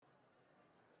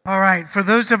All right, for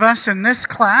those of us in this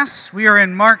class, we are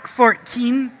in Mark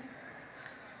 14.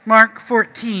 Mark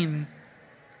 14.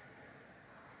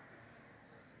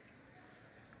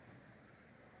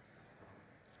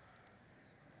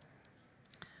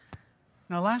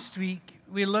 Now, last week,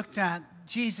 we looked at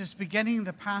Jesus beginning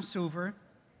the Passover.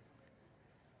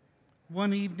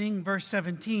 One evening, verse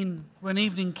 17, when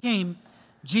evening came,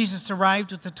 Jesus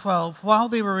arrived with the 12. While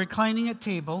they were reclining at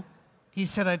table, he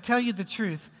said, I tell you the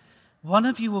truth, one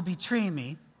of you will betray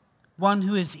me, one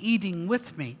who is eating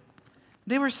with me.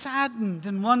 They were saddened,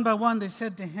 and one by one they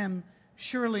said to him,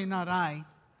 surely not I.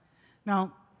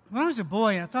 Now, when I was a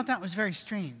boy, I thought that was very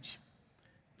strange.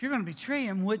 If you're going to betray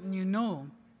him, wouldn't you know?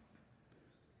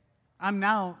 I'm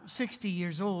now 60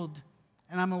 years old,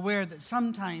 and I'm aware that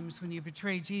sometimes when you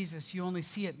betray Jesus, you only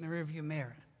see it in the rearview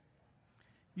mirror.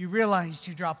 You realized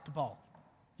you dropped the ball.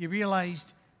 You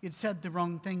realized you'd said the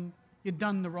wrong thing. You'd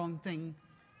done the wrong thing.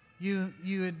 You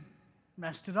had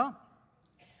messed it up.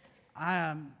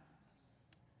 I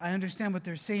understand what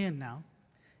they're saying now.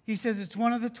 He says, it's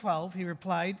one of the 12. He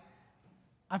replied,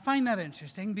 I find that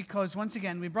interesting because, once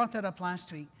again, we brought that up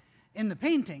last week. In the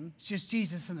painting, it's just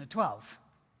Jesus and the 12,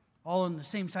 all on the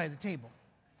same side of the table.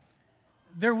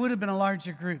 There would have been a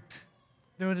larger group.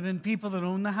 There would have been people that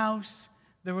owned the house.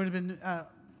 There would have been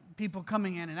people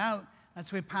coming in and out.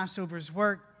 That's the way Passovers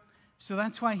work. So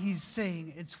that's why he's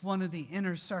saying it's one of the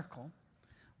inner circle.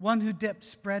 One who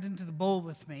dips bread into the bowl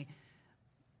with me.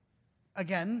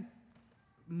 Again,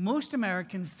 most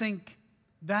Americans think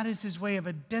that is his way of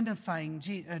identifying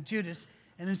Judas.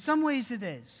 And in some ways it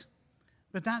is.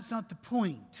 But that's not the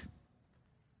point.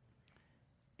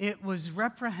 It was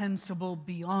reprehensible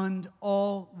beyond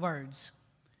all words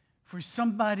for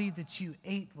somebody that you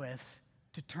ate with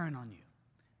to turn on you.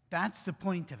 That's the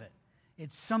point of it.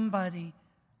 It's somebody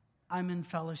I'm in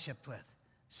fellowship with,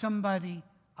 somebody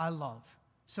I love,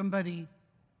 somebody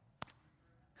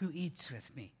who eats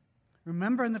with me.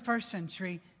 Remember, in the first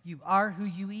century, you are who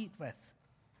you eat with.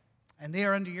 And they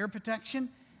are under your protection,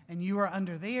 and you are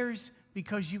under theirs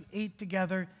because you ate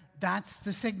together. That's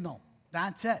the signal.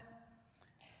 That's it.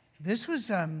 This was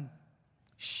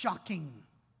shocking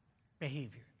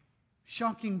behavior,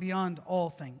 shocking beyond all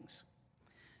things.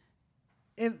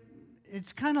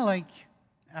 It's kind of like,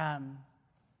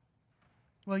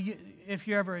 if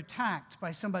you're ever attacked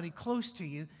by somebody close to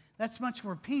you, that's much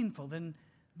more painful than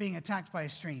being attacked by a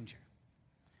stranger.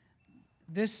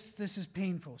 This is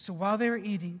painful. So while they were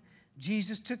eating,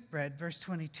 Jesus took bread, verse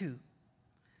 22,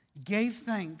 gave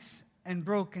thanks and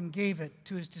broke and gave it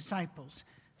to his disciples,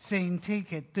 saying,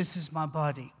 take it, this is my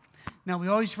body. Now, we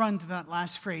always run to that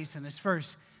last phrase in this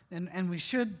verse, and we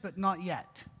should, but not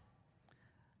yet.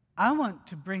 I want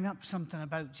to bring up something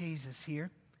about Jesus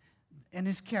here and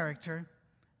his character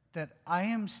that I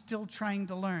am still trying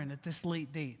to learn at this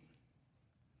late date.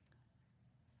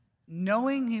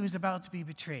 Knowing he was about to be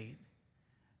betrayed,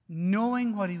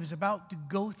 knowing what he was about to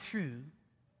go through,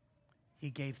 he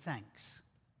gave thanks.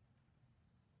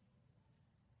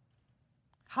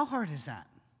 How hard is that?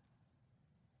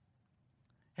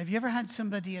 Have you ever had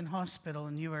somebody in hospital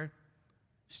and you were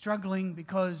struggling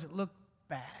because it looked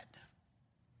bad?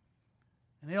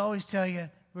 And they always tell you,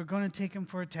 we're going to take him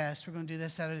for a test, we're going to do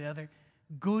this, that, or the other.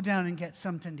 Go down and get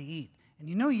something to eat. And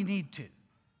you know you need to.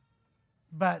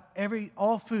 But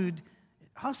all food,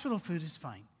 hospital food is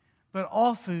fine. But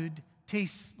all food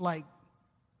tastes like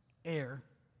air,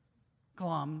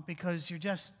 glum, because you're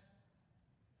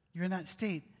in that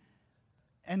state.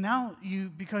 And now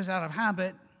because out of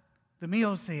habit, the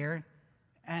meal's there,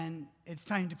 and it's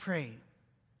time to pray.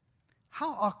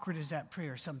 How awkward is that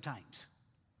prayer sometimes?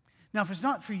 Now, if it's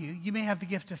not for you, you may have the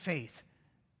gift of faith.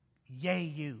 Yay,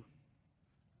 you.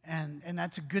 And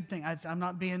that's a good thing. I'm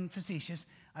not being facetious.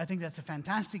 I think that's a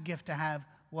fantastic gift to have.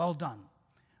 Well done.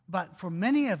 But for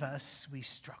many of us, we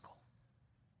struggle.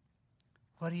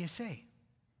 What do you say?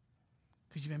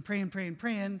 Because you've been praying,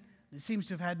 and it seems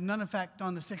to have had none effect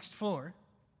on the 6th floor.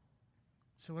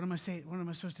 So what am I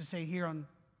supposed to say here on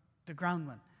the ground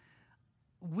one?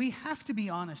 We have to be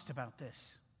honest about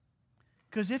this.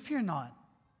 Because if you're not,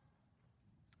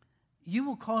 you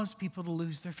will cause people to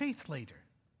lose their faith later.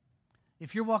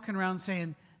 If you're walking around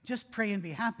saying, just pray and be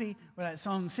happy, or that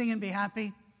song, sing and be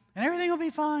happy, and everything will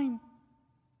be fine.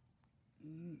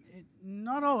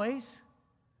 Not always.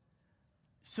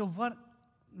 So what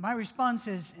my response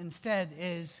is instead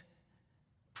is,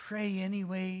 pray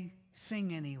anyway,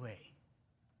 sing anyway.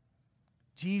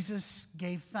 Jesus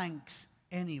gave thanks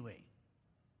anyway.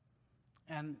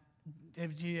 And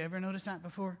have you ever noticed that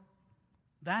before?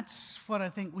 That's what I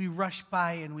think we rush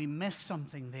by and we miss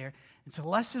something there. It's a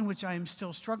lesson which I am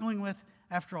still struggling with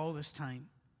after all this time.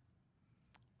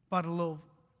 bought a little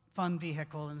fun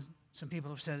vehicle, and some people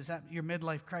have said, is that your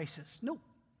midlife crisis? No.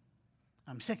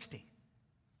 I'm 60.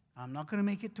 I'm not going to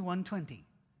make it to 120.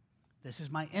 This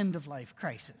is my end-of-life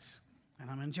crisis,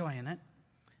 and I'm enjoying it.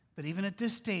 But even at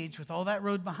this stage, with all that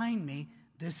road behind me,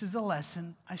 this is a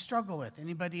lesson I struggle with.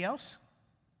 Anybody else?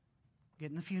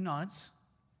 Getting a few nods.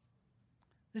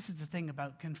 This is the thing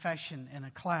about confession in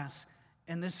a class.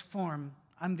 In this forum,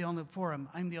 I'm the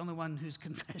only one whose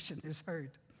confession is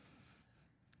heard.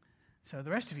 So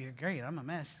the rest of you are great. I'm a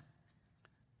mess.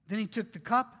 Then he took the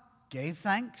cup, gave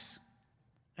thanks,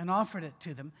 and offered it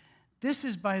to them. This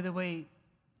is, by the way,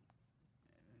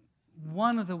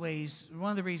 one of the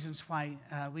reasons why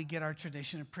we get our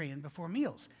tradition of praying before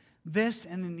meals. This,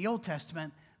 and in the Old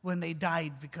Testament, when they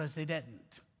died because they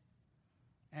didn't.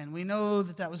 And we know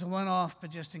that was a one-off, but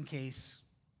just in case,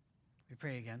 we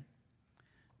pray again.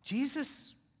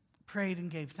 Jesus prayed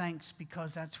and gave thanks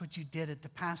because that's what you did at the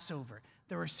Passover.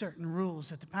 There were certain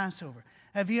rules at the Passover.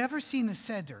 Have you ever seen a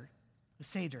Seder? A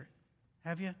Seder?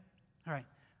 Have you? All right.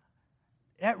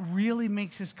 That really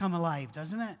makes us come alive,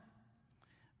 doesn't it?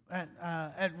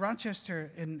 At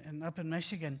Rochester up in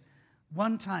Michigan,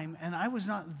 one time, and I was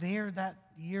not there that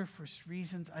year for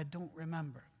reasons I don't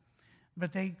remember,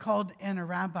 but they called in a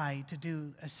rabbi to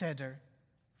do a Seder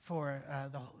for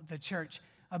the church.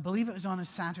 I believe it was on a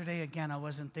Saturday. Again, I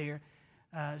wasn't there,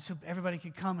 so everybody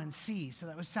could come and see. So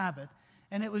that was Sabbath,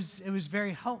 and it was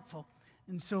very helpful.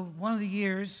 And so one of the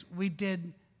years we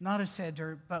did not a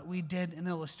Seder, but we did an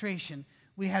illustration.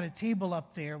 We had a table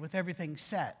up there with everything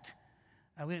set.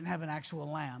 We didn't have an actual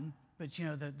lamb, but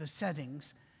the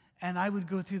settings. And I would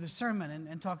go through the sermon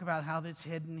and talk about how that's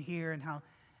hidden here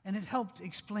and it helped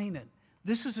explain it.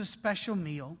 This was a special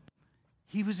meal.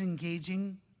 He was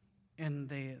engaging in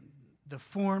the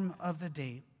form of the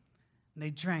day. And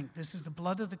they drank. This is the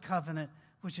blood of the covenant,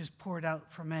 which is poured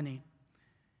out for many.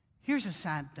 Here's a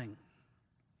sad thing.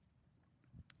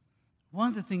 One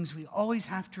of the things we always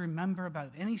have to remember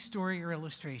about any story or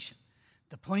illustration,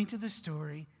 the point of the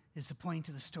story is the point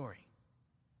of the story.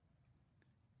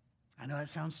 I know that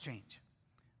sounds strange,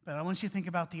 but I want you to think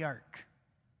about the ark.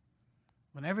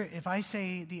 If I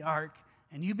say the ark,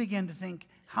 and you begin to think,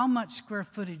 how much square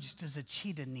footage does a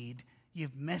cheetah need?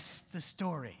 You've missed the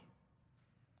story,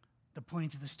 the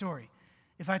point of the story.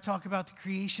 If I talk about the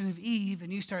creation of Eve,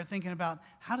 and you start thinking about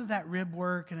how did that rib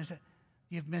work, and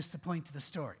you've missed the point of the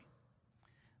story.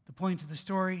 The point of the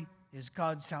story is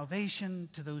God's salvation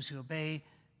to those who obey,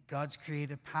 God's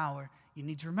creative power. You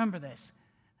need to remember this.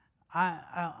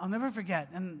 I'll never forget,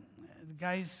 and the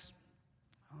guys,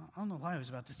 I don't know why I was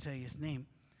about to say his name,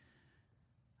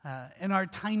 in our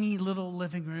tiny little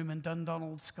living room in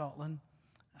Dundonald, Scotland,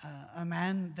 a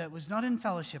man that was not in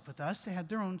fellowship with us, they had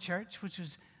their own church, which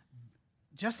was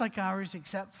just like ours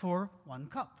except for one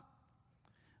cup.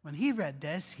 When he read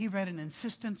this, he read an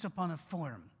insistence upon a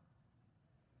form.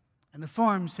 And the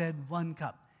form said 1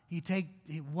 cup. He take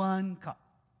 1 cup.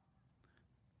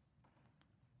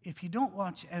 If you don't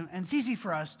watch, and it's easy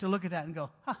for us to look at that and go,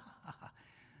 ha, ha, ha, ha,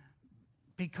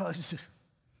 because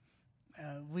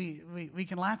we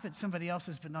can laugh at somebody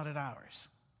else's but not at ours,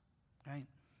 right?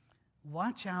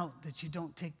 Watch out that you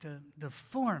don't take the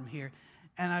form here.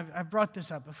 And I've brought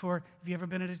this up before. Have you ever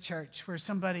been at a church where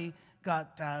somebody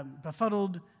got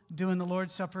befuddled doing the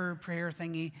Lord's Supper prayer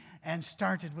thingy and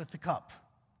started with the cup?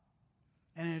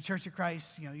 And in a Church of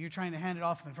Christ, you're trying to hand it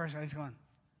off, and the first guy's going.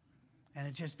 And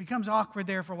it just becomes awkward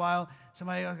there for a while.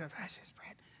 Somebody will go, precious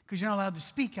bread. Because you're not allowed to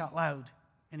speak out loud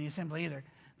in the assembly either.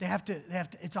 They have to,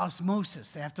 it's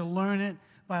osmosis. They have to learn it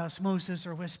by osmosis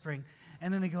or whispering.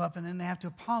 And then they go up, and then they have to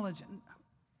apologize.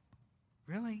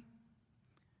 Really?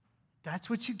 That's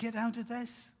what you get out of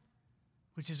this?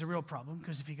 Which is a real problem,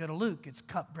 because if you go to Luke, it's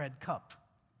cup, bread, cup.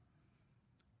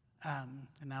 And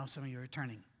now some of you are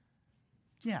turning.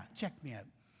 Yeah, check me out.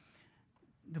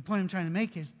 The point I'm trying to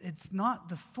make is it's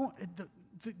not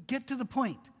get to the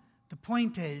point. The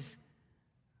point is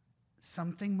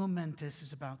something momentous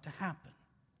is about to happen.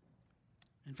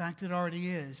 In fact, it already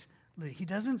is. He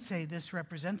doesn't say this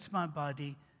represents my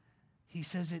body. He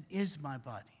says it is my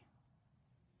body.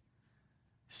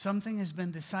 Something has been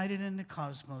decided in the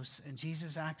cosmos, and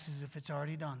Jesus acts as if it's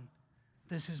already done.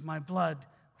 This is my blood,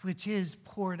 which is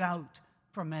poured out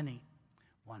for many.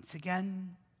 Once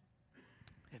again,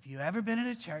 have you ever been in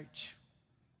a church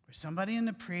where somebody in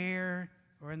the prayer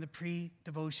or in the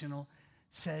pre-devotional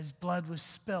says blood was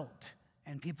spilt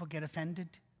and people get offended?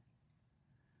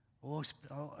 Oh,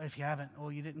 if you haven't,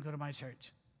 you didn't go to my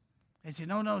church. They say,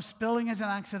 no, spilling is an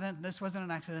accident. This wasn't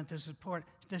an accident.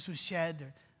 This was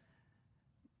shed.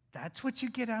 That's what you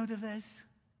get out of this.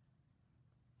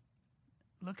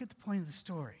 Look at the point of the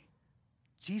story.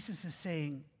 Jesus is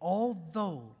saying,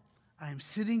 although I am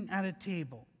sitting at a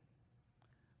table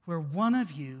where one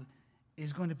of you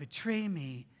is going to betray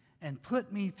me and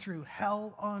put me through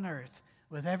hell on earth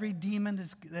with every demon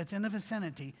that's in the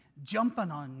vicinity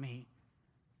jumping on me,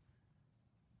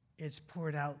 it's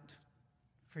poured out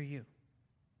for you.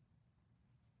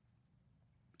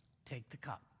 Take the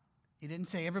cup. He didn't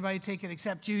say, everybody take it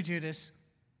except you, Judas.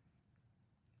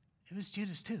 It was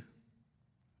Judas too.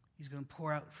 He's going to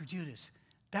pour out for Judas.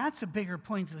 That's a bigger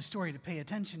point of the story to pay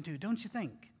attention to, don't you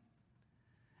think?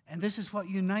 And this is what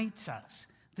unites us.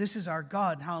 This is our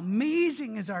God. How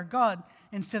amazing is our God,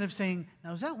 instead of saying,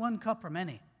 now is that one cup or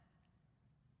many?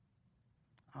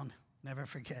 I'll never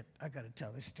forget. I got to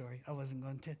tell this story. I wasn't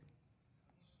going to.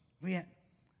 We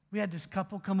had this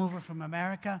couple come over from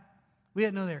America. We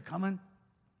didn't know they were coming.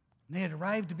 They had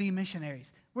arrived to be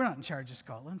missionaries. We're not in charge of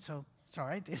Scotland, so it's all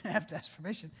right. They didn't have to ask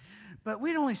permission. But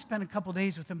we'd only spent a couple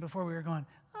days with them before we were going,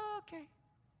 oh, okay,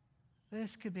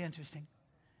 this could be interesting.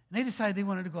 And they decided they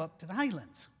wanted to go up to the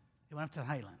Highlands. They went up to the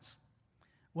Highlands.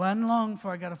 Wasn't long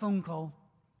before I got a phone call.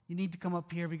 You need to come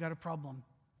up here. We got a problem.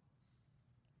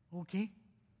 Okay.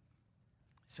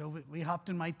 So we hopped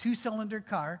in my 2-cylinder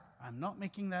car. I'm not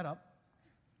making that up.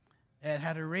 It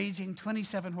had a raging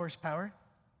 27 horsepower.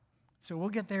 So we'll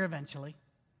get there eventually.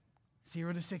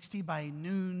 0 to 60 by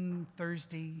noon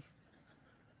Thursday.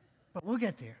 But we'll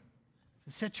get there.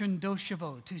 The Citroen 2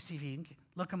 Chevaux 2CV.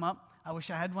 Look them up. I wish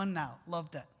I had one now.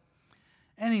 Loved it.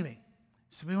 Anyway,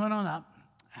 so we went on up,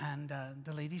 and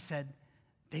the lady said,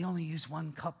 they only use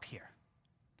 1 cup here.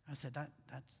 I said,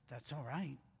 that's all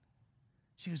right.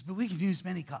 She goes, but we can use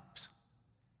many cups.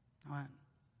 I went,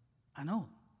 I know,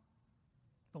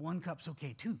 but 1 cup's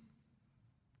okay too.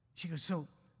 She goes, so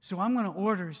I'm going to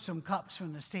order some cups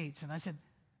from the States. And I said,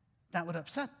 that would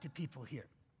upset the people here.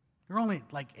 There are only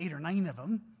like 8 or 9 of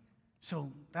them,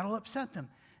 so that'll upset them.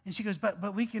 And she goes, but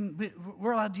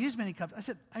we're allowed to use many cups. I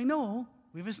said, I know,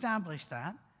 we've established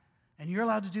that, and you're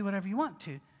allowed to do whatever you want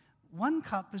to. 1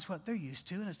 cup is what they're used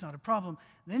to, and it's not a problem.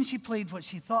 Then she played what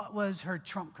she thought was her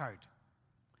trump card.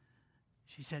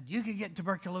 She said, you could get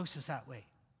tuberculosis that way.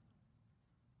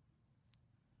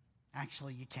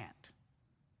 Actually, you can't.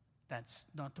 That's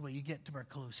not the way you get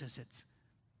tuberculosis.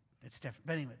 It's different.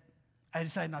 But anyway, I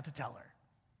decided not to tell her.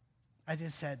 I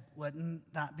just said, wouldn't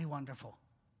that be wonderful?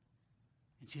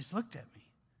 And she just looked at me.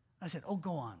 I said, oh,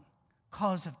 go on.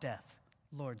 Cause of death,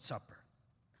 Lord's Supper.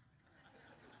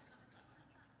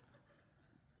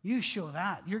 You show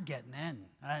that, you're getting in.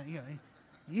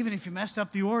 Even if you messed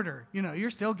up the order,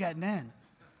 you're still getting in.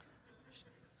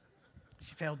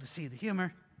 She failed to see the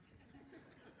humor.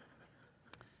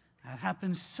 That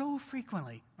happens so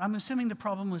frequently. I'm assuming the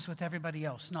problem was with everybody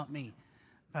else, not me.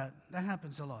 But that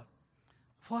happens a lot.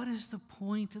 What is the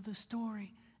point of the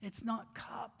story? It's not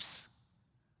cups.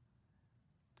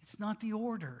 It's not the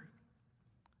order.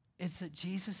 It's that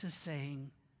Jesus is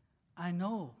saying, I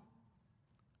know,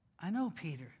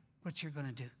 Peter, what you're going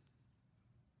to do.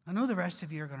 I know the rest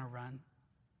of you are going to run.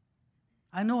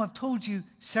 I know I've told you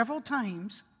several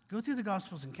times, go through the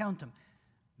Gospels and count them,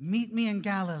 meet me in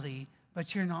Galilee,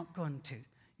 but you're not going to.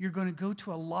 You're going to go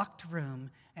to a locked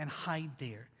room and hide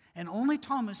there. And only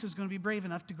Thomas is going to be brave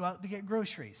enough to go out to get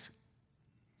groceries.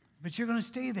 But you're going to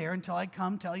stay there until I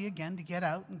come tell you again to get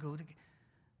out and go to.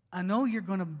 I know you're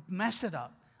going to mess it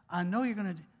up. I know you're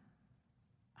going to.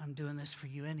 I'm doing this for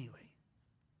you anyway.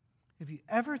 Have you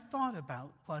ever thought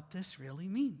about what this really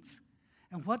means?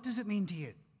 And what does it mean to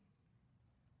you?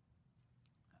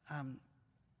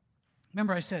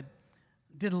 Remember I said,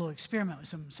 did a little experiment with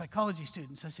some psychology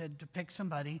students. I said to pick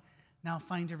somebody, now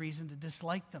find a reason to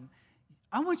dislike them.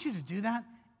 I want you to do that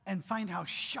and find how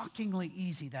shockingly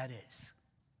easy that is.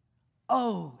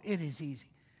 Oh, it is easy.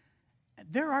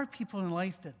 There are people in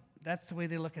life that's the way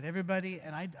they look at everybody,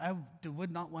 and I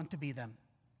would not want to be them.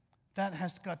 That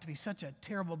has got to be such a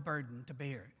terrible burden to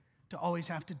bear, to always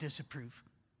have to disapprove.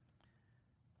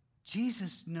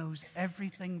 Jesus knows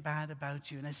everything bad about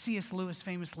you. And as C.S. Lewis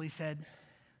famously said,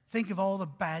 think of all the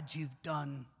bad you've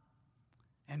done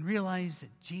and realize that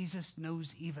Jesus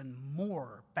knows even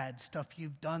more bad stuff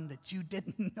you've done that you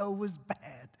didn't know was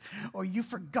bad or you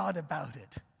forgot about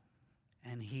it.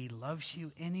 And he loves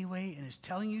you anyway and is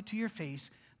telling you to your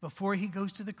face before he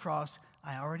goes to the cross,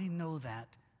 I already know that.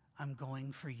 I'm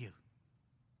going for you.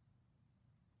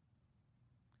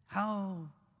 How's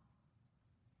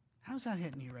that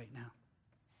hitting you right now?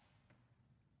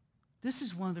 This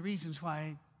is one of the reasons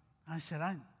why I said,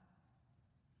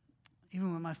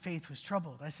 even when my faith was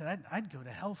troubled, I said, I'd go to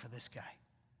hell for this guy.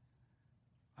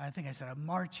 I think I said, I'd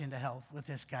march into hell with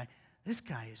this guy. This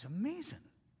guy is amazing.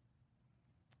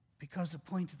 Because the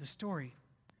point of the story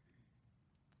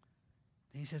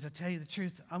He says, I tell you the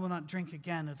truth, I will not drink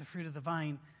again of the fruit of the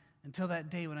vine until that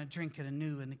day when I drink it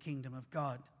anew in the kingdom of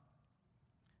God.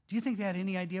 Do you think they had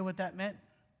any idea what that meant?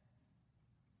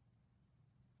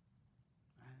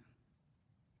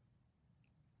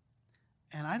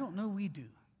 And I don't know we do.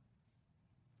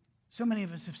 So many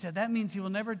of us have said, that means he will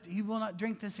not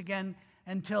drink this again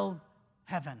until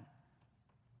heaven.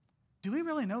 Do we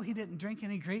really know he didn't drink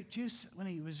any grape juice when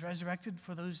he was resurrected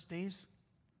for those days?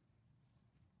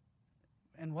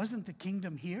 And wasn't the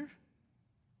kingdom here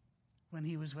when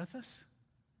he was with us?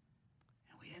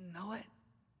 And we didn't know it.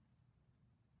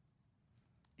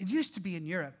 It used to be in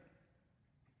Europe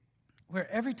where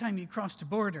every time you crossed a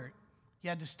border, you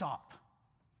had to stop.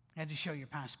 You had to show your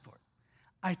passport.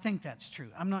 I think that's true.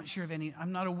 I'm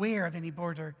not aware of any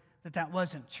border that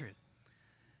wasn't true.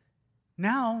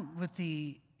 Now, with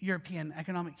the European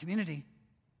Economic Community,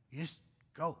 you just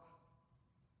go.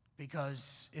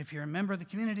 Because if you're a member of the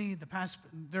community,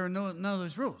 there are none of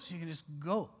those rules. You can just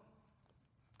go.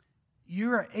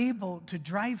 You are able to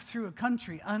drive through a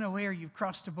country unaware you've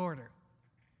crossed a border.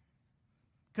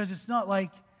 Because it's not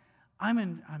like, I'm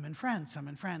in France.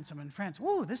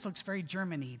 Whoa, this looks very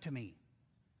Germany to me.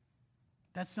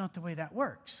 That's not the way that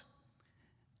works.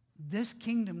 This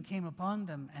kingdom came upon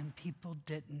them and people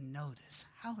didn't notice.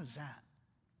 How is that?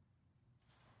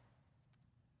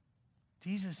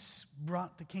 Jesus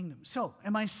brought the kingdom. So,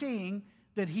 am I saying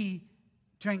that he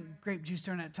drank grape juice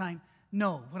during that time?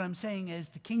 No. What I'm saying is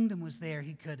the kingdom was there,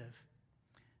 he could have.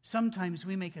 Sometimes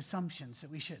we make assumptions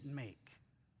that we shouldn't make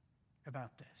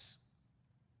about this.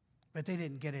 But they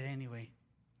didn't get it anyway.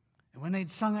 And when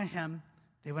they'd sung a hymn,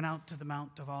 they went out to the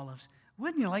Mount of Olives.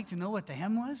 Wouldn't you like to know what the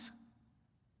hymn was?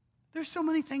 There's so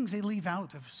many things they leave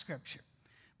out of Scripture.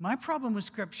 My problem with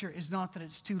Scripture is not that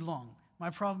it's too long. My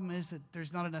problem is that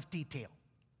there's not enough detail.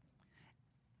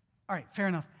 All right, fair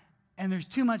enough. And there's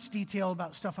too much detail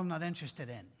about stuff I'm not interested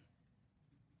in.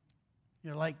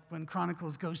 You know, like when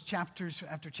Chronicles goes chapters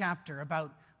after chapter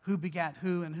about who begat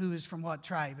who and who is from what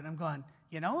tribe. And I'm going,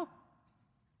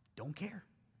 don't care.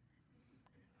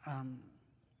 I'm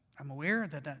aware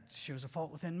that shows a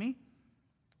fault within me.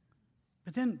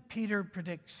 But then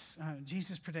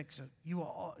Jesus predicts, you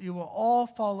will all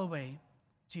fall away,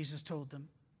 Jesus told them.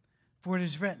 For it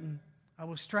is written, I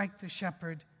will strike the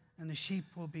shepherd and the sheep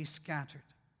will be scattered.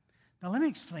 Now let me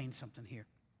explain something here.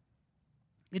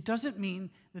 It doesn't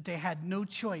mean that they had no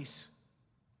choice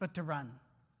but to run.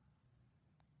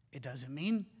 It doesn't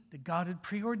mean that God had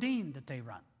preordained that they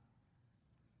run.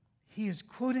 He is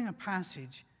quoting a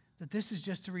passage that this is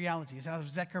just a reality. It's out of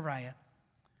Zechariah.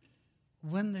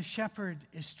 When the shepherd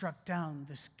is struck down,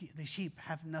 the sheep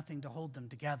have nothing to hold them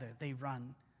together. They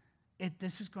run.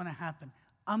 This is going to happen.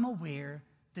 I'm aware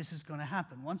this is going to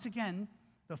happen. Once again,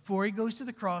 before he goes to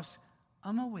the cross,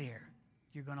 I'm aware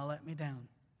you're going to let me down.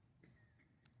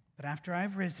 But after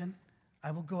I've risen,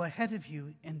 I will go ahead of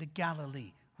you into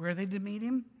Galilee. Where are they to meet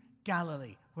him?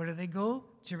 Galilee. Where do they go?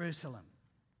 Jerusalem.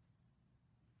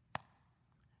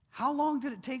 How long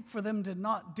did it take for them to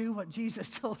not do what Jesus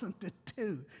told them to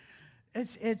do?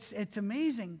 It's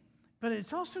amazing, but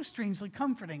it's also strangely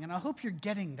comforting, and I hope you're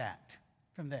getting that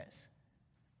from this.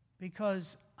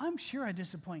 Because I'm sure I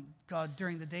disappoint God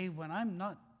during the day when I'm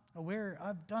not aware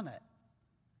I've done it.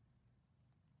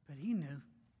 But he knew.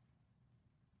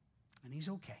 And he's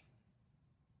okay.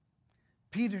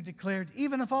 Peter declared,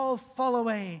 even if all fall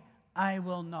away, I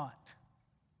will not.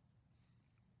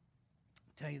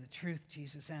 Tell you the truth,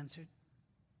 Jesus answered.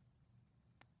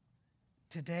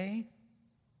 Today,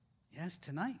 yes,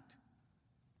 tonight,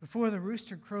 before the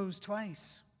rooster crows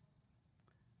twice,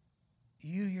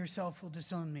 you yourself will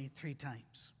disown me 3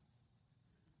 times.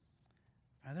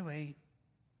 By the way,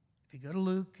 if you go to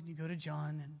Luke and you go to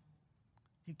John and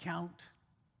you count,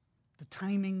 the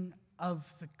timing of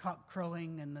the cock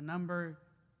crowing and the number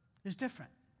is different.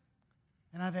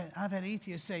 And I've had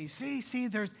atheists say, see,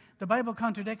 the Bible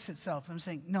contradicts itself. And I'm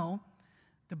saying, no,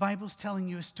 the Bible's telling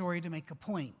you a story to make a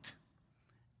point.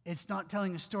 It's not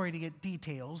telling a story to get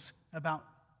details about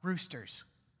roosters.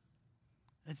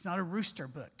 It's not a rooster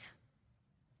book.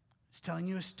 It's telling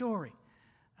you a story.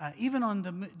 Even on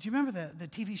do you remember the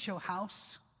TV show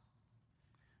House?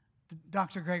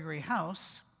 Dr. Gregory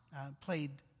House,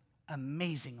 played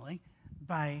amazingly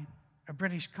by a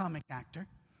British comic actor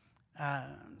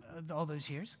all those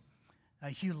years,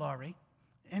 Hugh Laurie.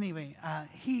 Anyway,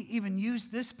 he even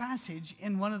used this passage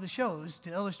in one of the shows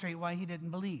to illustrate why he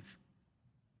didn't believe.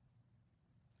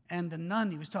 And the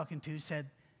nun he was talking to said,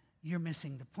 you're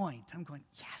missing the point. I'm going,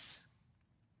 yes.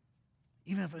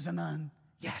 Even if it was a nun,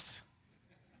 yes.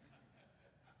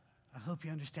 I hope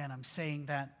you understand I'm saying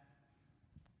that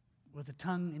with a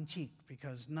tongue in cheek,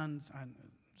 because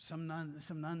some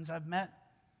nuns I've met,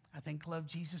 I think, love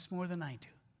Jesus more than I do.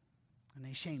 And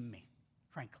they shame me,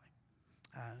 frankly.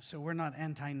 So we're not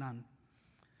anti-nun.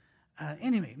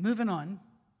 Anyway, moving on.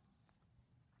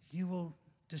 You will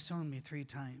disown me 3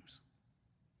 times.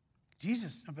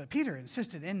 But Peter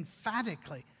insisted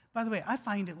emphatically. By the way, I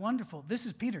find it wonderful. This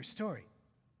is Peter's story.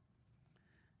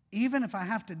 Even if I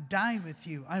have to die with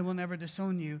you, I will never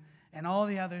disown you. And all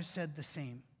the others said the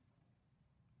same.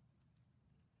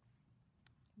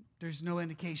 There's no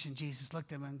indication Jesus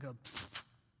looked at him and go,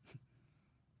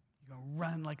 you're going to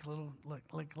run like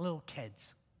little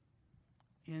kids.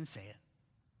 He didn't say it.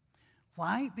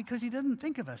 Why? Because he doesn't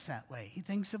think of us that way. He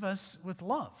thinks of us with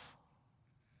love.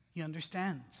 He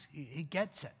understands. He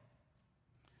gets it.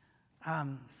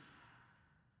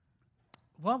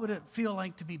 What would it feel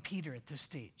like to be Peter at this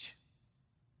stage?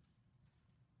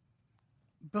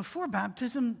 Before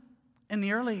baptism, in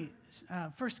the early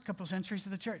first couple centuries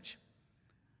of the church,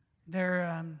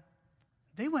 there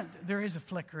is a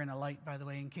flicker and a light, by the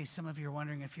way, in case some of you are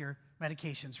wondering if your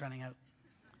medication's running out.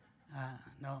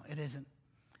 No, it isn't.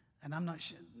 And I'm not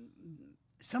sure.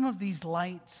 Some of these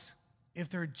lights, if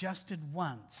they're adjusted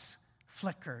once,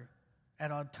 flicker at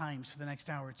odd times for the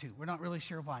next hour or two. We're not really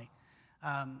sure why.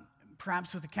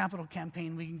 Perhaps with the capital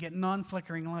campaign, we can get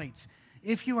non-flickering lights.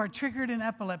 If you are triggered in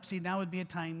epilepsy, now would be a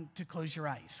time to close your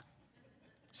eyes.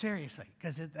 Seriously,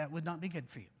 because that would not be good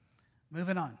for you.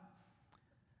 Moving on.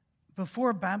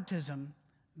 Before baptism,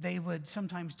 they would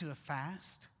sometimes do a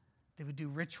fast. They would do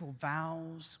ritual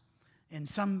vows. In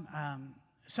some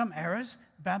eras,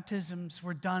 baptisms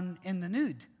were done in the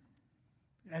nude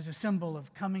as a symbol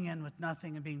of coming in with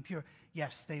nothing and being pure.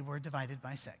 Yes, they were divided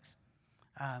by sex.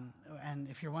 And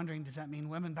if you're wondering, does that mean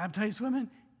women baptized women?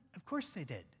 Of course they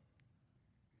did.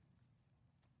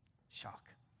 Shock.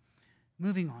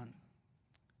 Moving on.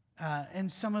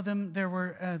 And some of them, there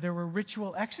were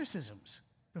ritual exorcisms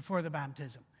before the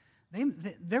baptism.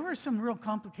 There were some real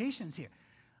complications here.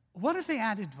 What if they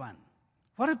added one?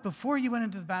 What if before you went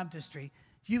into the baptistry,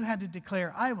 you had to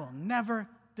declare, I will never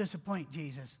disappoint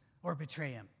Jesus or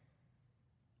betray him?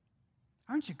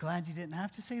 Aren't you glad you didn't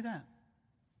have to say that?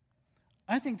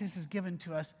 I think this is given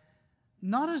to us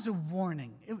not as a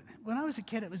warning. When I was a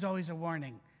kid, it was always a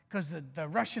warning, because the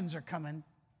Russians are coming,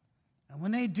 and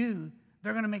when they do,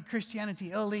 they're going to make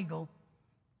Christianity illegal,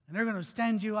 and they're going to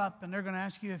stand you up, and they're going to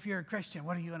ask you if you're a Christian.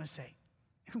 What are you going to say?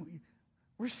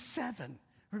 We're 7.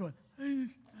 We're going, I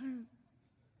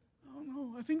don't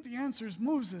know. I think the answer is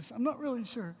Moses. I'm not really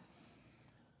sure.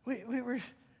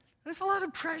 There's a lot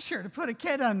of pressure to put a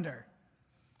kid under.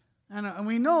 And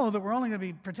we know that we're only going to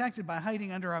be protected by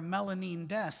hiding under a melamine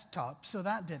desktop, so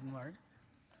that didn't work.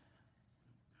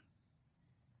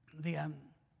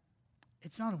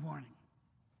 It's not a warning.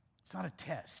 It's not a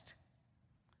test.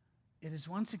 It is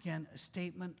once again a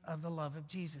statement of the love of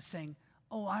Jesus saying,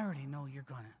 oh, I already know you're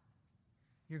going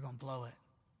to blow it.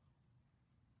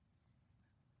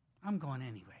 I'm going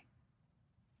anyway.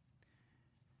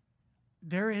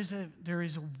 There is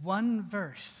one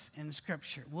verse in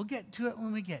Scripture. We'll get to it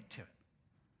when we get to it.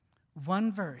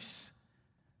 One verse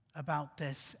about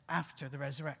this after the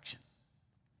resurrection.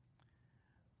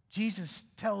 Jesus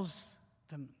tells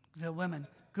the women,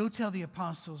 go tell the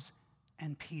apostles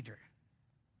and Peter,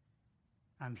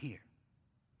 I'm here.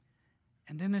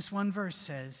 And then this one verse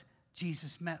says,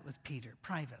 Jesus met with Peter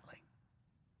privately.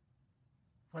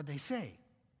 What'd they say?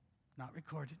 Not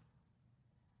recorded.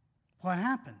 What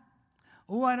happened?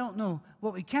 Oh, I don't know.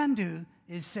 What we can do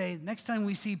is say, next time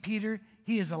we see Peter,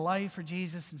 he is alive for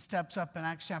Jesus and steps up in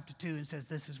Acts chapter 2 and says,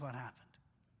 this is what happened.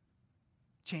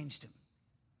 Changed him.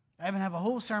 I even have a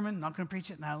whole sermon, not going to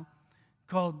preach it now,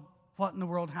 called What in the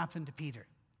World Happened to Peter?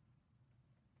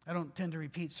 I don't tend to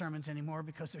repeat sermons anymore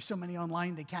because there's so many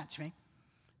online, they catch me.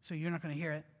 So you're not going to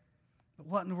hear it. But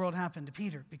what in the world happened to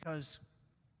Peter? Because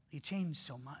he changed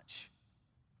so much.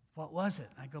 What was it?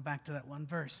 I go back to that one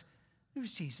verse. It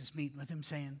was Jesus meeting with him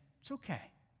saying, it's okay.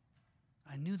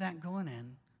 I knew that going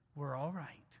in. We're all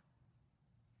right.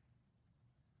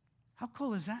 How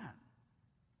cool is that?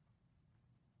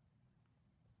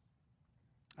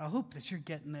 I hope that you're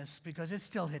getting this because it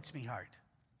still hits me hard.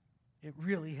 It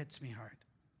really hits me hard.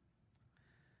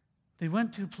 They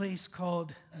went to a place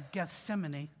called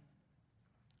Gethsemane.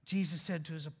 Jesus said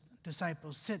to his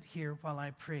disciples, sit here while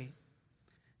I pray.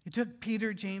 He took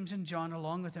Peter, James, and John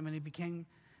along with him, and he began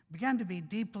to be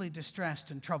deeply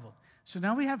distressed and troubled. So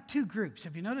now we have 2 groups.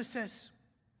 If you notice this,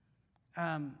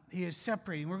 he is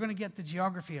separating. We're going to get the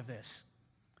geography of this.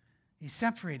 He's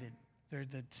separated. They're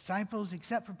the disciples,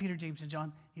 except for Peter, James, and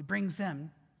John. He brings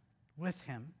them with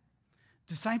him.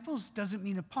 Disciples doesn't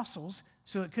mean apostles,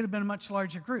 So it could have been a much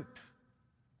larger group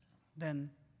than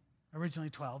originally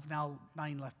 12, now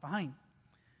 9 left behind.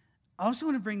 I also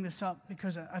want to bring this up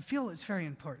because I feel it's very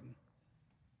important.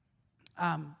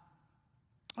 I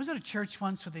was at a church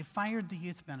once where they fired the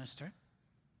youth minister.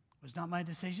 It was not my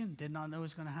decision, did not know it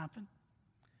was going to happen.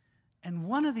 And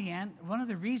one of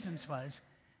the reasons was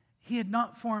he had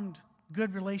not formed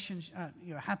good relationships,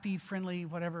 happy, friendly,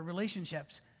 whatever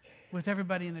relationships with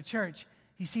everybody in the church.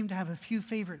 He seemed to have a few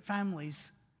favorite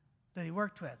families that he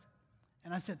worked with.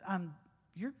 And I said,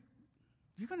 you're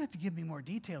going to have to give me more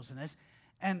details than this.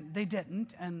 And they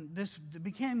didn't, and this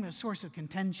became a source of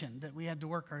contention that we had to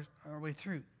work our way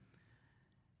through.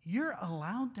 You're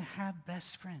allowed to have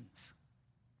best friends.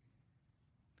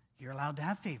 You're allowed to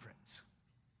have favorites,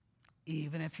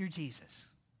 even if you're Jesus.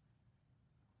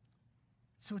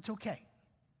 So it's okay.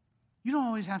 You don't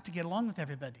always have to get along with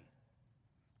everybody.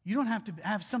 You don't have to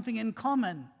have something in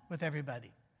common with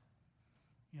everybody.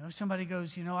 If somebody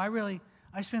goes,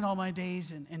 I spend all my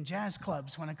days in jazz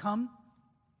clubs. Want to come?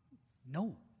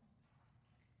 No.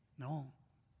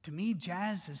 To me,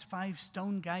 jazz is 5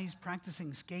 stone guys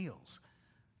practicing scales.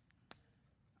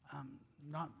 I'm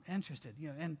not interested.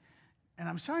 And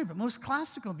I'm sorry, but most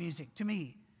classical music, to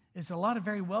me, is a lot of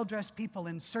very well-dressed people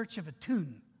in search of a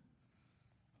tune.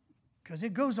 Because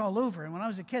it goes all over. And when I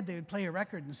was a kid, they would play a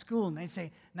record in school, and they'd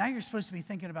say, now you're supposed to be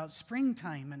thinking about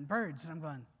springtime and birds. And I'm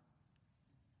going,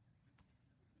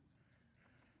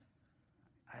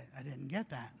 I didn't get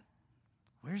that.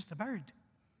 Where's the bird?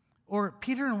 Or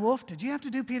Peter and the Wolf. Did you have to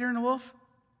do Peter and the Wolf?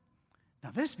 Now,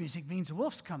 this music means a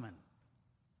wolf's coming.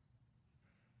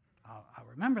 I'll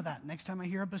remember that next time I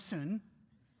hear a bassoon,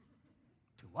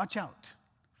 to watch out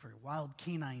for wild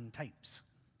canine types,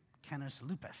 Canis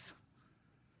lupus.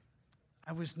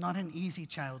 I was not an easy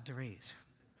child to raise.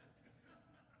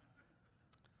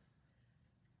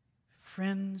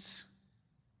 Friends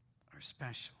are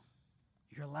special.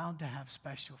 You're allowed to have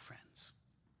special friends.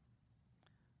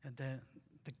 And the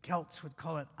Celts would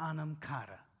call it anam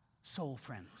cara, soul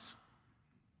friends.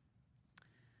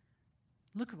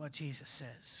 Look at what Jesus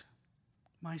says.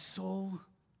 My soul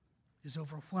is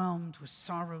overwhelmed with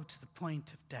sorrow to the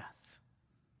point of death.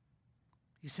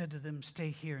 He said to them, stay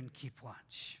here and keep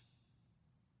watch.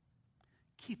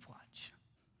 Keep watch.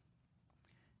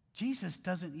 Jesus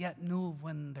doesn't yet know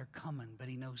when they're coming, but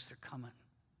he knows they're coming.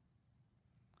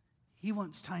 He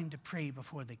wants time to pray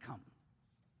before they come.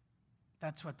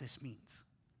 That's what this means.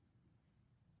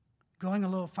 Going a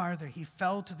little farther, he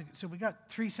fell to the... So we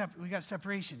got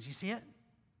separations. You see it?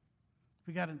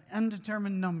 We got an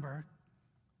undetermined number.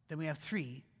 Then we have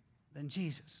 3. Then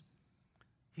Jesus.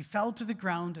 He fell to the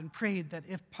ground and prayed that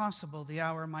if possible, the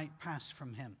hour might pass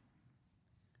from him.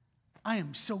 I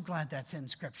am so glad that's in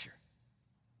Scripture.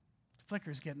 The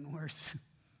flicker's getting worse.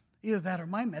 Either that or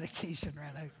my medication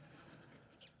ran out.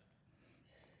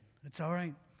 It's all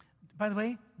right. By the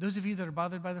way, those of you that are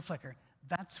bothered by the flicker,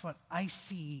 that's what I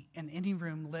see in any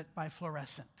room lit by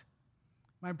fluorescent.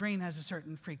 My brain has a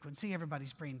certain frequency.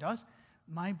 Everybody's brain does.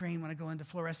 My brain, when I go into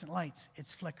fluorescent lights,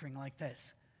 it's flickering like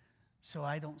this. So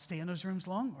I don't stay in those rooms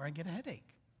long or I get a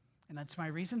headache. And that's my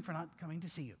reason for not coming to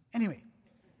see you. Anyway,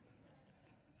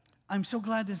 I'm so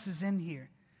glad this is in here.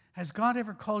 Has God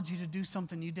ever called you to do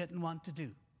something you didn't want to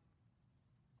do?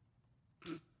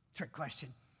 Trick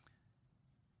question.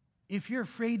 If you're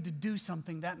afraid to do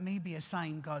something, that may be a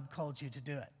sign God called you to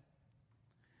do it.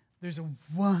 There's a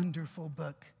wonderful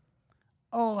book.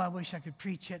 Oh, I wish I could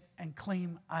preach it and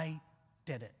claim I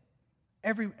did it.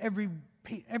 Every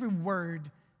word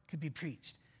could be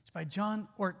preached. It's by John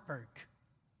Ortberg,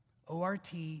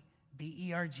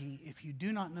 O-R-T-B-E-R-G. If you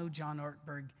do not know John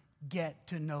Ortberg, get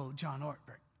to know John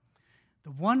Ortberg.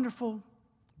 The wonderful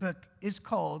book is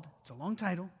called, it's a long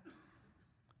title,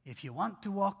 If You Want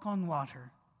to Walk on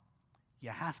Water,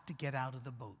 You Have to Get Out of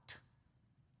the Boat.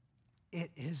 It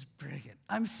is brilliant.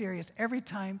 I'm serious. Every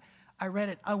time I read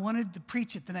it, I wanted to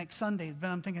preach it the next Sunday,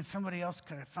 but I'm thinking somebody else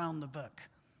could have found the book.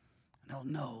 And they'll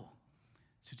know.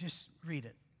 So just read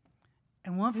it.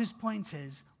 And one of his points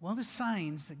is, one of the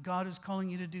signs that God is calling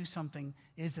you to do something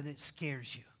is that it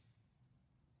scares you.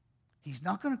 He's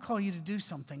not going to call you to do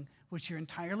something which you're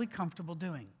entirely comfortable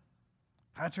doing.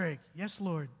 Patrick, yes,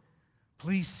 Lord,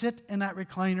 please sit in that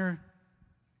recliner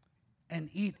and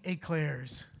eat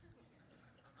eclairs.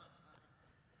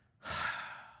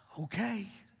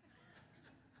 Okay.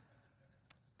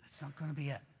 That's not going to be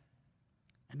it.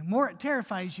 And the more it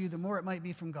terrifies you, the more it might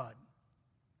be from God.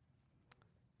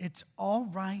 It's all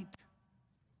right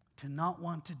to not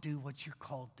want to do what you're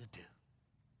called to do.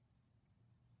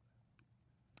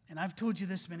 And I've told you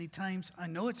this many times. I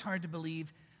know it's hard to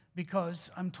believe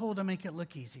because I'm told I make it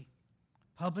look easy.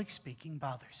 Public speaking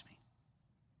bothers me.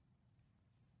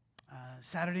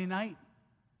 Saturday night,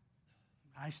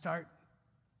 I start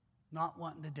not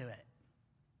wanting to do it.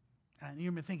 And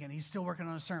you're thinking, he's still working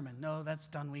on a sermon. No, that's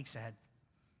done weeks ahead.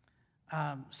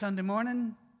 Sunday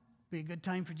morning, be a good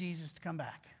time for Jesus to come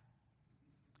back.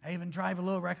 I even drive a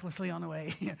little recklessly on the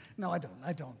way. No, I don't.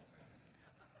 I can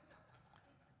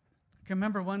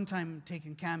remember one time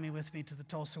taking Cammie with me to the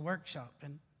Tulsa workshop,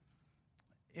 and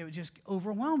it would just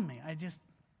overwhelm me. I just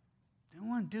didn't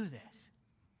want to do this.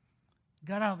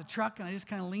 Got out of the truck, and I just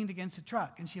kind of leaned against the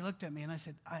truck, and she looked at me, and I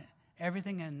said,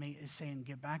 everything in me is saying,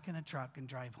 get back in the truck and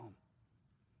drive home.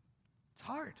 It's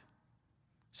hard.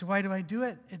 So why do I do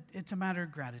it? It's a matter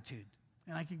of gratitude.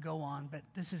 And I could go on, but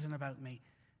this isn't about me.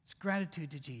 It's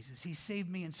gratitude to Jesus. He saved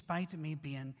me in spite of me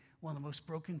being one of the most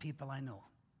broken people I know.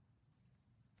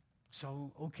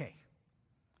 So, okay.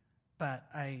 But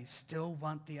I still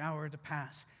want the hour to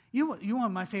pass. You know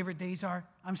what my favorite days are?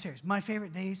 I'm serious. My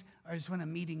favorite days are when a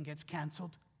meeting gets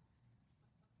canceled.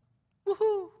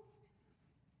 Woohoo!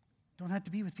 Don't have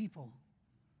to be with people.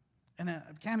 And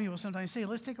Cammie will sometimes say,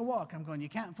 let's take a walk. I'm going, you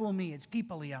can't fool me. It's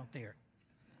people-y out there.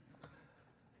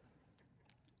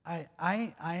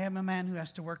 I am a man who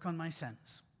has to work on my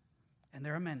sins. And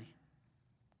there are many.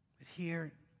 But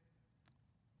here,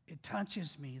 it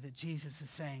touches me that Jesus is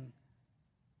saying,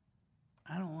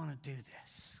 I don't want to do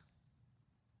this.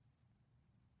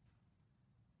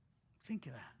 Think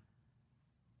of that.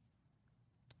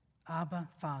 Abba,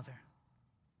 Father.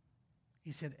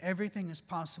 He said, everything is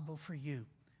possible for you.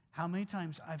 How many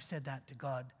times I've said that to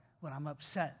God when I'm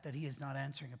upset that he is not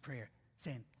answering a prayer,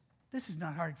 saying, this is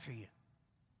not hard for you.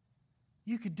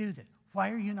 You could do this.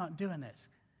 Why are you not doing this?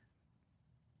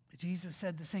 Jesus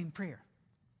said the same prayer.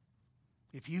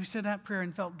 If you said that prayer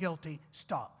and felt guilty,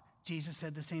 stop. Jesus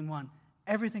said the same one.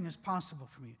 Everything is possible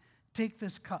for you. Take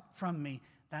this cup from me.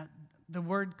 The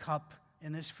word cup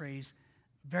in this phrase,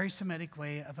 very Semitic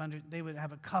way of they would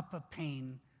have a cup of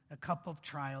pain, a cup of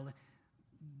trial.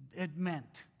 It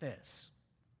meant this.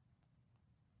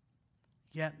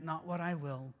 Yet not what I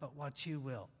will, but what you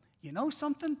will. You know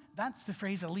something? That's the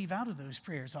phrase I leave out of those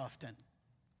prayers often.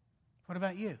 What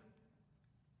about you?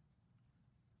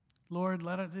 Lord,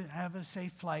 let us have a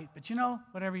safe flight, but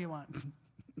whatever you want.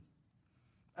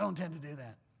 I don't tend to do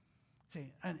that.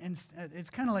 See, and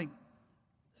it's kind of like,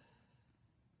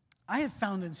 I have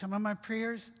found in some of my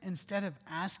prayers, instead of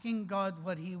asking God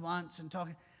what he wants and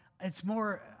talking,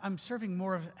 I'm serving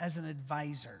more as an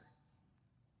advisor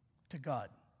to God.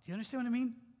 Do you understand what I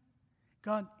mean?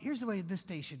 God, here's the way this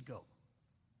day should go.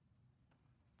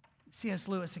 C.S.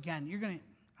 Lewis, again,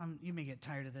 you may get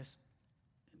tired of this.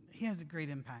 He has a great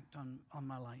impact on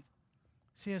my life.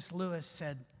 C.S. Lewis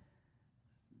said,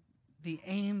 the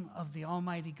aim of the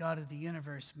Almighty God of the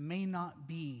universe may not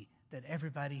be that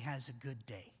everybody has a good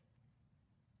day.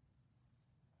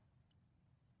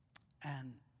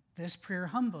 And this prayer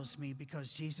humbles me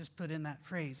because Jesus put in that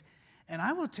phrase. And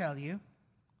I will tell you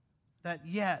that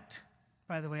yet,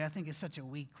 by the way, I think it's such a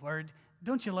weak word.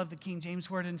 Don't you love the King James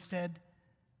word instead?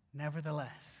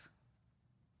 Nevertheless.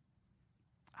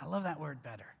 I love that word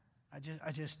better.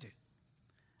 I just do.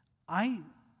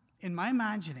 In my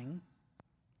imagining,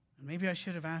 and maybe I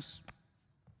should have asked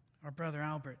our brother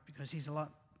Albert because he's a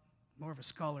lot more of a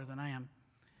scholar than I am.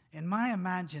 In my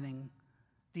imagining,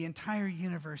 the entire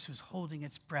universe was holding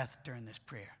its breath during this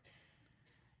prayer.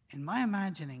 In my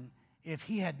imagining, if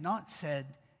he had not said,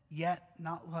 yet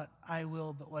not what I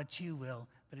will, but what you will,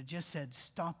 but it just said,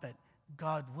 stop it,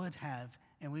 God would have,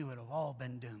 and we would have all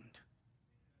been doomed.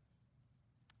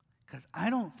 Because I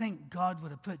don't think God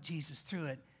would have put Jesus through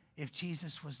it if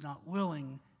Jesus was not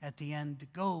willing at the end to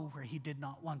go where he did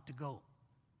not want to go.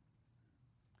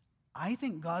 I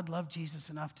think God loved Jesus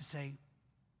enough to say,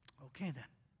 okay then,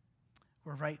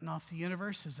 we're writing off the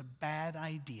universe as a bad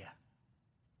idea,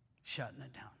 shutting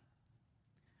it down.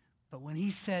 But when he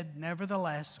said,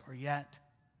 nevertheless, or yet,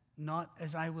 not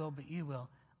as I will, but you will,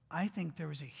 I think there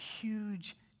was a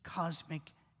huge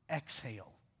cosmic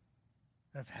exhale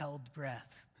of held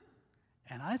breath.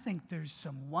 And I think there's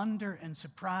some wonder and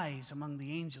surprise among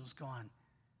the angels going,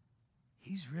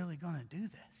 he's really going to do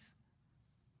this.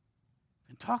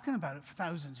 Been talking about it for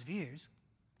thousands of years.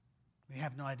 We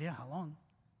have no idea how long.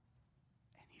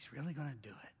 And he's really going to do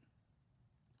it.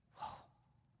 Whoa.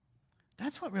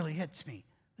 That's what really hits me.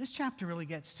 This chapter really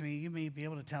gets to me. You may be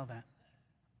able to tell that.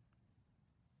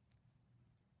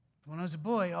 When I was a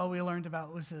boy, all we learned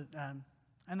about was that,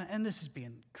 and this is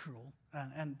being cruel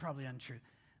and probably untrue,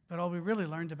 but all we really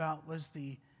learned about was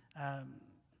the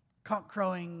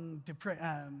cock-crowing,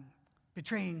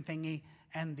 betraying thingy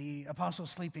and the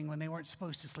apostles sleeping when they weren't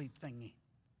supposed to sleep thingy.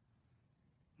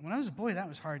 When I was a boy, that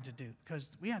was hard to do because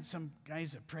we had some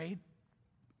guys that prayed.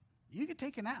 You could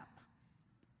take a nap.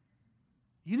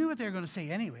 You knew what they were going to say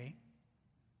anyway.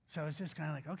 So it's just kind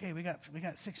of like, okay, we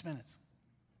got 6 minutes.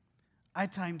 I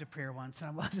timed a prayer once, and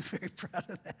I wasn't very proud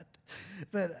of that.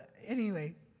 But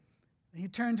anyway, he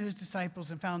turned to his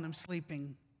disciples and found them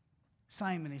sleeping.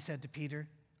 Simon, he said to Peter,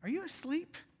 "Are you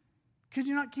asleep? Could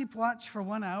you not keep watch for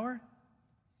 1 hour?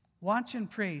 Watch and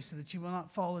pray so that you will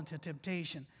not fall into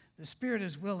temptation. The spirit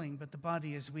is willing, but the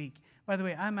body is weak." By the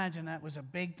way, I imagine that was a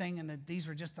big thing and that these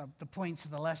were just the points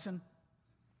of the lesson.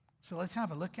 So let's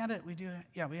have a look at it.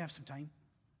 We have some time.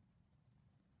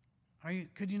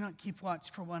 Could you not keep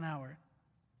watch for 1 hour?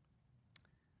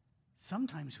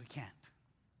 Sometimes we can't.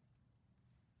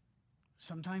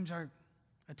 Sometimes our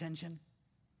attention.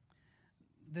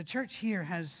 The church here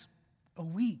has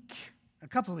a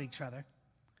couple of weeks rather,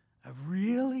 of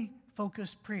really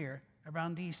focused prayer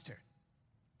around Easter.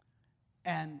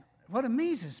 And what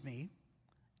amazes me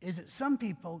is that some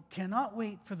people cannot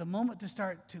wait for the moment to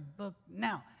start to book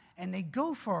now. And they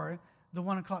go for the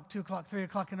 1 o'clock, 2 o'clock, 3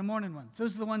 o'clock in the morning ones.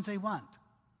 Those are the ones they want.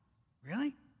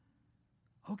 Really?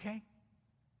 Okay.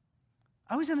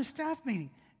 I was in a staff meeting,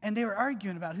 and they were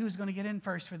arguing about who was going to get in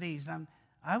first for these. And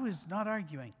I was not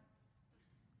arguing.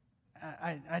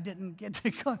 I didn't get to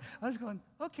go. I was going,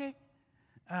 okay.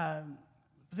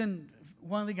 Then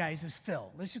one of the guys is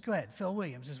Phil. Let's just go ahead. Phil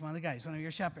Williams is one of the guys, one of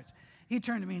your shepherds. He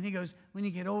turned to me and he goes, "When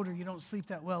you get older, you don't sleep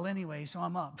that well anyway, so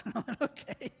I'm up." I went,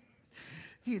 okay.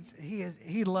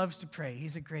 He loves to pray.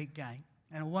 He's a great guy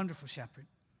and a wonderful shepherd.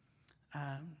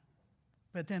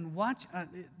 But then watch,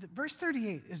 verse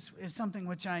 38 is something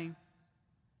which there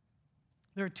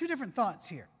are two different thoughts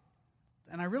here,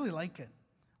 and I really like it.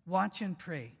 Watch and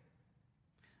pray.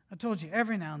 I told you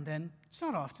every now and then, it's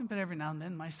not often, but every now and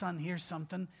then, my son hears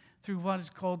something through what is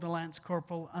called the Lance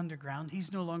Corporal Underground. He's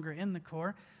no longer in the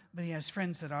Corps, but he has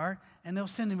friends that are, and they'll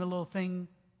send him a little thing.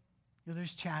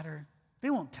 There's chatter. They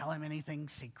won't tell him anything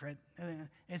secret.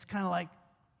 It's kind of like,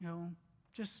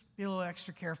 just be a little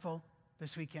extra careful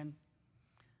this weekend.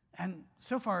 And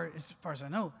so far as I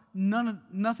know,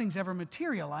 nothing's ever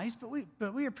materialized, but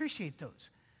we appreciate those.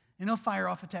 And he'll fire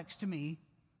off a text to me,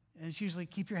 and it's usually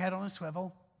keep your head on a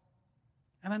swivel.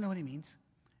 And I know what he means.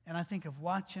 And I think of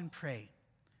watch and pray.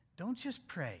 Don't just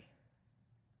pray.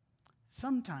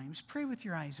 Sometimes pray with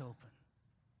your eyes open.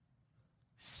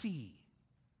 See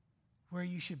where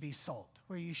you should be salt,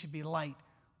 where you should be light,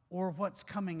 or what's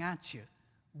coming at you.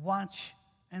 Watch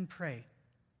and pray.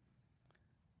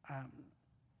 I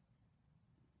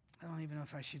don't even know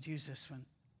if I should use this one.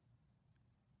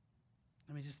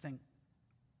 Let me just think.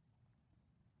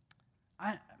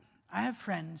 I have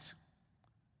friends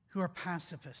who are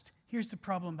pacifist. Here's the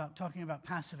problem about talking about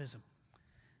pacifism.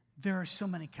 There are so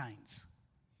many kinds.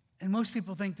 And most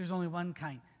people think there's only one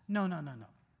kind. No.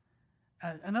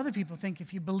 And other people think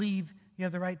if you believe you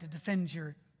have the right to defend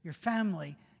your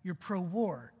family, you're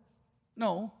pro-war.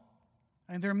 No.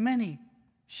 And there are many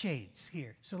shades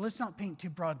here. So let's not paint too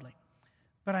broadly.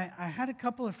 But I had a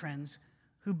couple of friends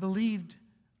who believed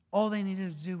all they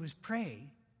needed to do was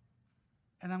pray.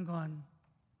 And I'm going,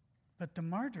 but the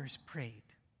martyrs prayed.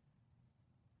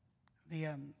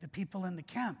 The people in the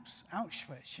camps,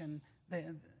 Auschwitz, and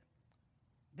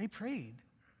they prayed.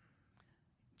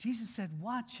 Jesus said,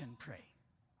 watch and pray.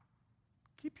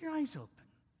 Keep your eyes open.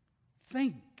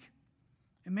 Think.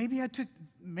 And maybe I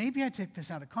took this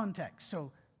out of context,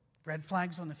 so red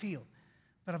flags on the field.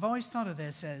 But I've always thought of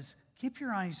this as keep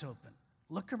your eyes open.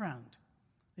 Look around,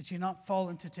 that you not fall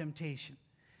into temptation.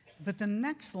 But the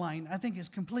next line, I think, is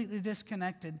completely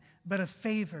disconnected, but a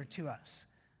favor to us.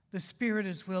 The spirit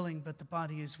is willing, but the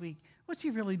body is weak. What's he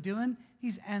really doing?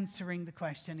 He's answering the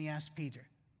question he asked Peter.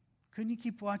 Couldn't you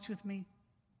keep watch with me?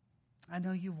 I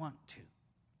know you want to,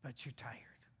 but you're tired.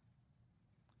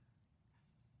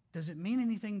 Does it mean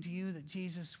anything to you that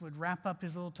Jesus would wrap up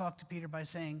his little talk to Peter by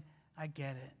saying, I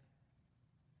get it.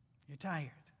 You're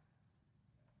tired.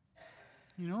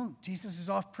 Jesus is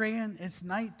off praying. It's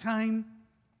nighttime.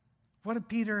 What are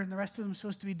Peter and the rest of them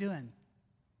supposed to be doing?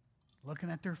 Looking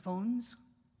at their phones?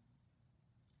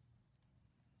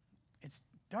 It's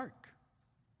dark.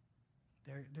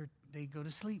 They go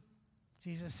to sleep.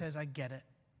 Jesus says, I get it.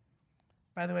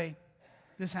 By the way,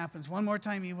 this happens. One more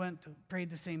time he went, prayed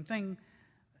the same thing.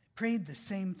 Prayed the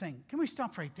same thing. Can we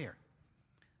stop right there?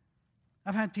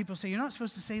 I've had people say, you're not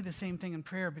supposed to say the same thing in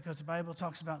prayer because the Bible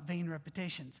talks about vain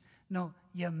repetitions. No,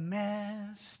 you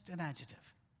missed an adjective.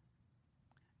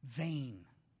 Vain.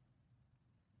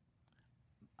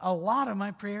 A lot of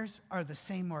my prayers are the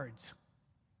same words,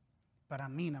 but I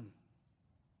mean them.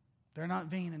 They're not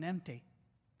vain and empty.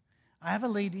 I have a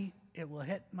lady it will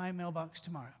hit my mailbox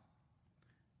tomorrow,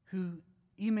 who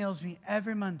emails me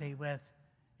every Monday with,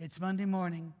 "It's Monday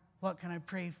morning. What can I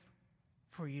pray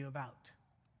for you about?"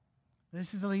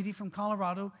 This is a lady from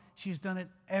Colorado. She's done it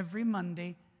every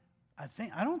Monday. I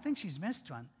don't think she's missed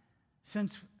one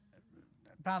since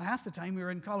about half the time we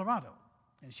were in Colorado.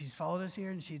 And she's followed us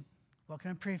here, and "What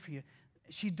can I pray for you?"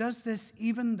 She does this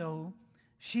even though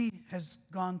she has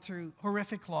gone through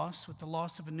horrific loss with the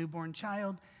loss of a newborn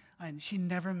child, and she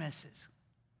never misses.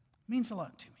 It means a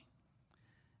lot to me.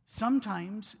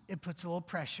 Sometimes it puts a little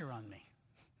pressure on me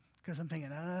because I'm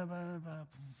thinking,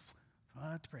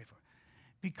 what to pray for?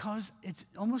 Because it's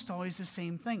almost always the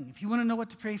same thing. If you want to know what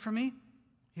to pray for me,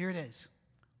 here it is.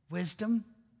 Wisdom,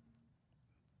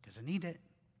 because I need it.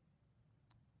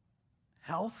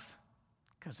 Health,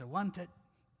 because I want it.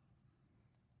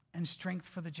 And strength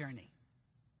for the journey.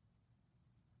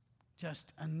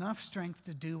 Just enough strength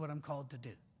to do what I'm called to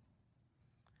do.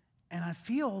 And I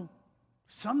feel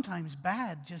sometimes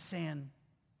bad just saying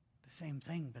the same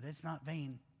thing, but it's not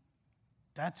vain.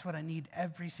 That's what I need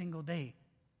every single day.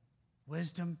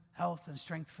 Wisdom, health, and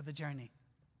strength for the journey.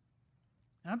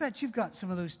 And I bet you've got some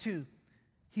of those too.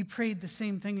 He prayed the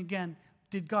same thing again.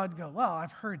 Did God go, "Well,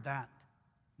 I've heard that"?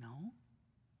 No.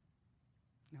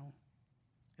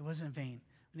 It wasn't in vain.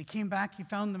 When he came back, he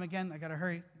found them again. I got to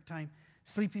hurry, time.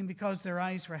 Sleeping because their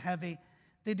eyes were heavy.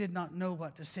 They did not know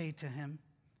what to say to him.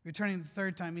 Returning the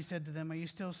third time, he said to them, "Are you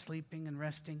still sleeping and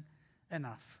resting?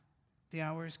 Enough. The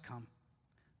hour is come.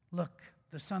 Look,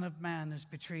 the Son of Man is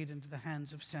betrayed into the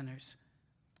hands of sinners.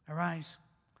 Arise,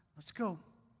 let's go.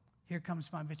 Here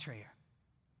comes my betrayer."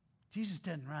 Jesus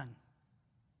didn't run.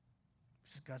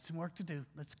 He's got some work to do.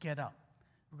 Let's get up.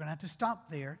 We're going to have to stop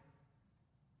there,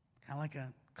 kind of like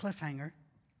a cliffhanger.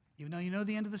 Even though you know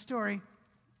the end of the story,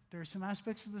 there are some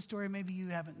aspects of the story maybe you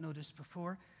haven't noticed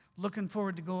before. Looking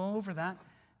forward to go over that.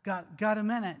 Got a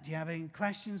minute? Do you have any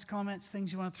questions, comments,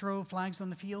 things you want to throw, flags on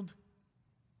the field?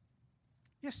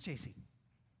 Yes, JC.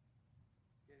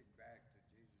 Getting back to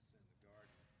Jesus in the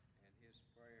garden and his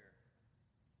prayer,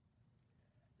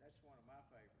 that's one of my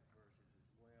favorite verses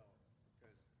as well,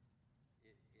 because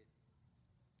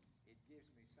it gives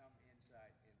me some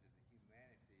insight into the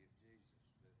humanity of Jesus.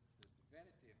 The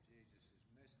divinity of Jesus is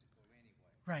mystical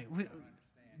anyway. Right.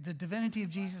 The divinity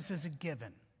of Jesus is a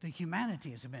given. The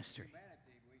humanity is a mystery.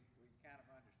 Humanity we kind of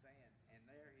understand, and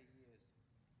there he is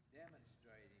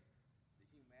demonstrating the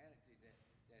humanity that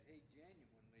he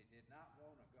genuinely did not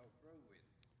want to go through with.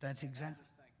 That's exactly. I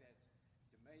just think that,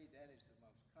 to me, that is the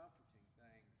most comforting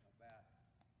thing about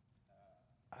all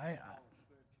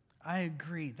Scripture. I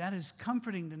agree. That is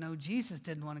comforting to know Jesus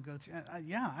didn't want to go through.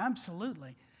 Yeah,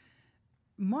 absolutely.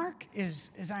 Mark is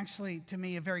actually, to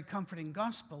me, a very comforting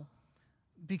gospel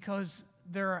because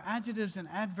there are adjectives and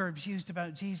adverbs used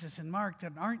about Jesus in Mark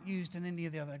that aren't used in any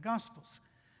of the other gospels,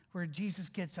 where Jesus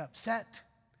gets upset,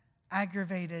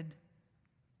 aggravated,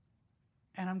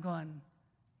 and I'm going,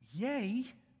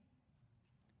 yay,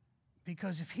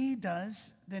 because if he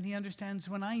does, then he understands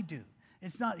when I do.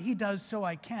 It's not he does so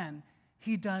I can,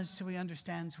 he does so he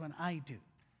understands when I do.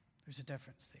 There's a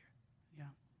difference there.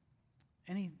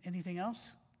 Yeah. Anything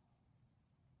else?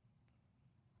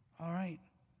 All right.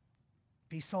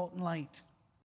 Be salt and light.